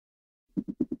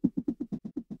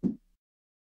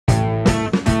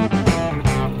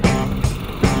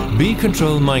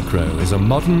B-Control Micro is a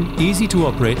modern,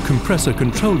 easy-to-operate compressor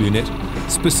control unit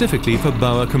specifically for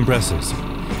BAUER compressors.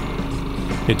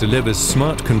 It delivers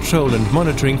smart control and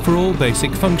monitoring for all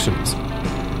basic functions.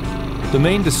 The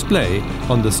main display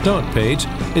on the start page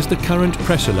is the current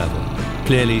pressure level,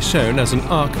 clearly shown as an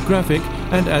arc graphic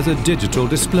and as a digital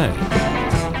display.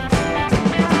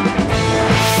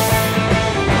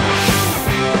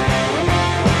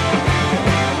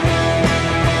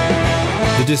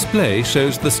 The display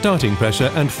shows the starting pressure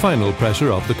and final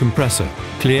pressure of the compressor,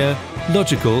 clear,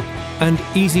 logical and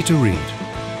easy to read.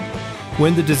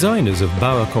 When the designers of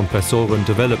BAUER Kompressoren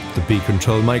developed the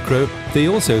B-Control Micro, they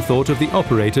also thought of the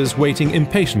operators waiting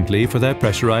impatiently for their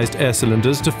pressurized air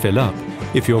cylinders to fill up.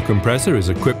 If your compressor is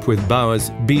equipped with BAUER's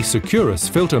B-Securus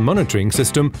filter monitoring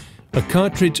system, a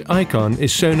cartridge icon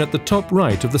is shown at the top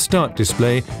right of the start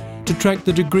display to track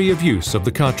the degree of use of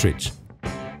the cartridge.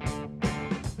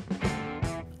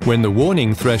 When the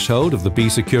warning threshold of the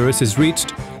B-Securus is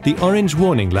reached, the orange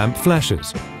warning lamp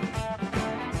flashes.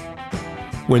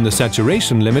 When the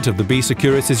saturation limit of the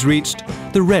B-Securus is reached,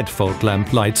 the red fault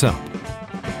lamp lights up.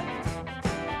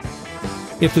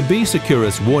 If the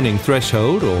B-Securus warning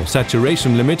threshold or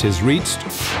saturation limit is reached,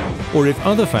 or if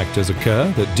other factors occur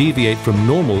that deviate from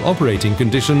normal operating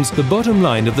conditions, the bottom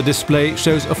line of the display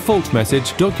shows a fault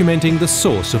message documenting the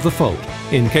source of the fault.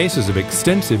 In cases of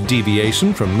extensive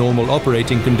deviation from normal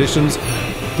operating conditions,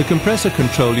 the compressor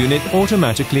control unit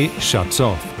automatically shuts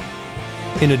off.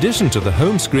 In addition to the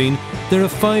home screen, there are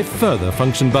 5 further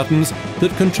function buttons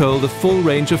that control the full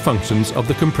range of functions of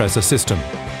the compressor system.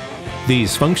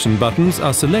 These function buttons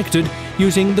are selected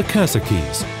using the cursor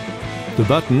keys. The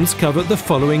buttons cover the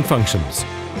following functions: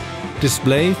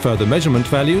 display further measurement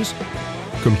values,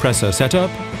 compressor setup,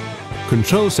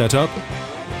 control setup,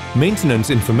 maintenance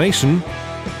information,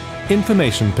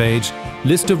 information page,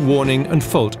 list of warning and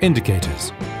fault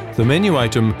indicators. The menu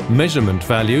item measurement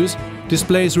values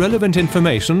displays relevant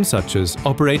information such as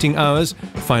operating hours,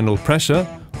 final pressure,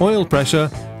 oil pressure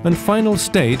and final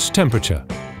stage temperature.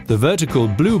 The vertical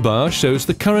blue bar shows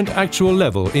the current actual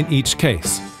level in each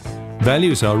case.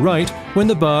 Values are right when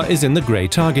the bar is in the grey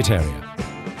target area.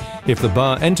 If the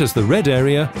bar enters the red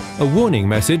area, a warning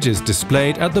message is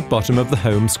displayed at the bottom of the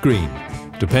home screen.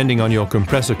 Depending on your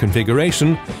compressor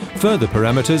configuration, further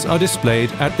parameters are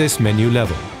displayed at this menu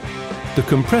level. The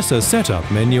compressor setup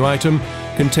menu item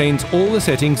contains all the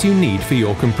settings you need for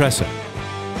your compressor.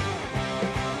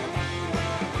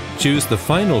 Choose the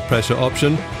final pressure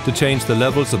option to change the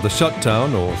levels of the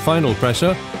shutdown or final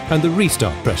pressure and the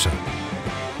restart pressure.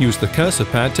 Use the cursor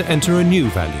pad to enter a new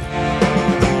value.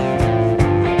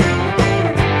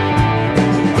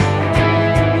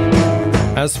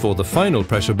 As for the final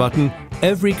pressure button,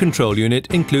 every control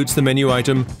unit includes the menu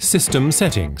item System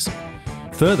Settings.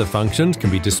 Further functions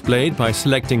can be displayed by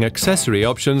selecting accessory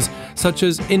options such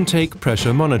as intake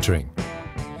pressure monitoring.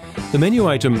 The menu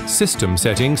item System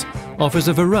Settings offers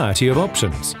a variety of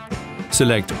options.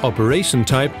 Select Operation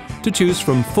Type to choose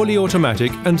from fully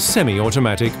automatic and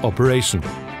semi-automatic operation.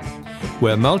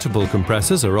 Where multiple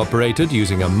compressors are operated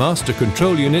using a master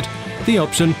control unit, the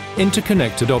option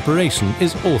Interconnected Operation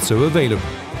is also available.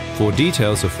 For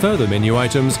details of further menu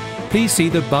items, please see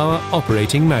the BAUER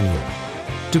Operating Manual.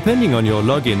 Depending on your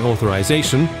login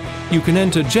authorization, you can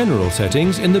enter general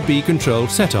settings in the B-Control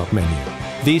Setup menu.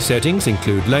 These settings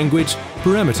include language,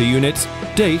 parameter units,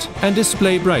 date and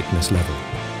display brightness level.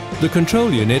 The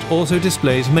control unit also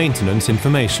displays maintenance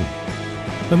information.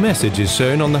 A message is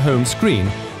shown on the home screen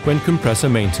when compressor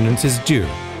maintenance is due.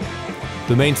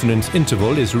 The maintenance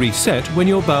interval is reset when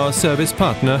your BAUER service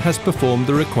partner has performed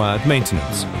the required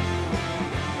maintenance.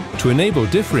 To enable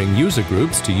differing user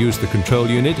groups to use the control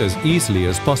unit as easily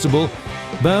as possible,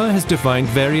 BAUER has defined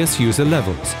various user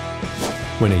levels.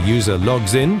 When a user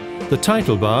logs in, the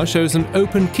title bar shows an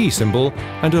open key symbol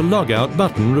and a logout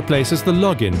button replaces the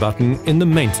login button in the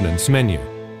maintenance menu.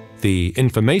 The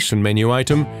information menu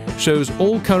item shows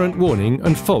all current warning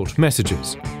and fault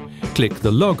messages. Click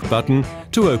the log button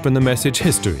to open the message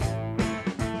history.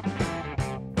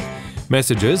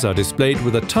 Messages are displayed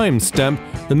with a timestamp,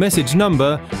 the message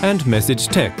number and message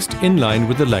text in line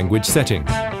with the language setting.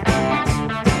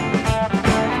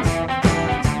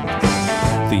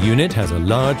 The unit has a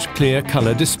large, clear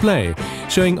color display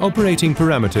showing operating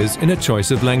parameters in a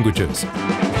choice of languages.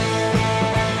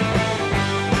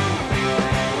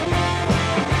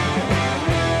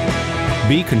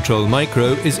 B-Control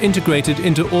Micro is integrated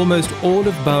into almost all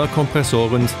of BAUER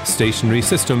Kompressoren's stationary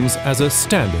systems as a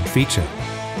standard feature.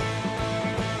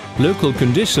 Local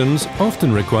conditions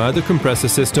often require the compressor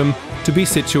system to be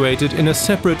situated in a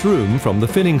separate room from the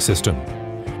filling system.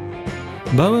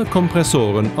 BAUER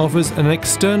Kompressoren offers an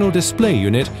external display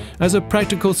unit as a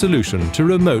practical solution to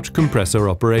remote compressor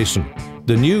operation.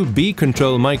 The new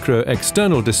B-Control Micro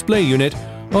external display unit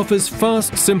offers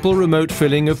fast, simple remote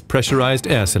filling of pressurized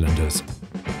air cylinders.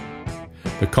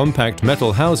 The compact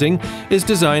metal housing is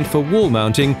designed for wall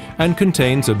mounting and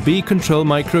contains a B-Control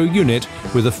Micro unit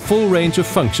with a full range of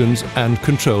functions and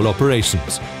control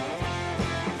operations.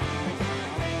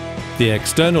 The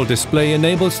external display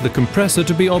enables the compressor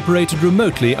to be operated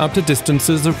remotely up to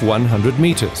distances of 100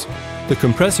 meters. The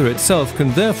compressor itself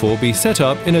can therefore be set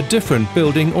up in a different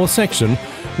building or section,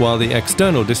 while the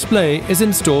external display is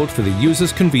installed for the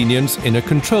user's convenience in a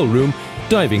control room,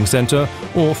 diving center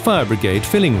or fire brigade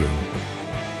filling room.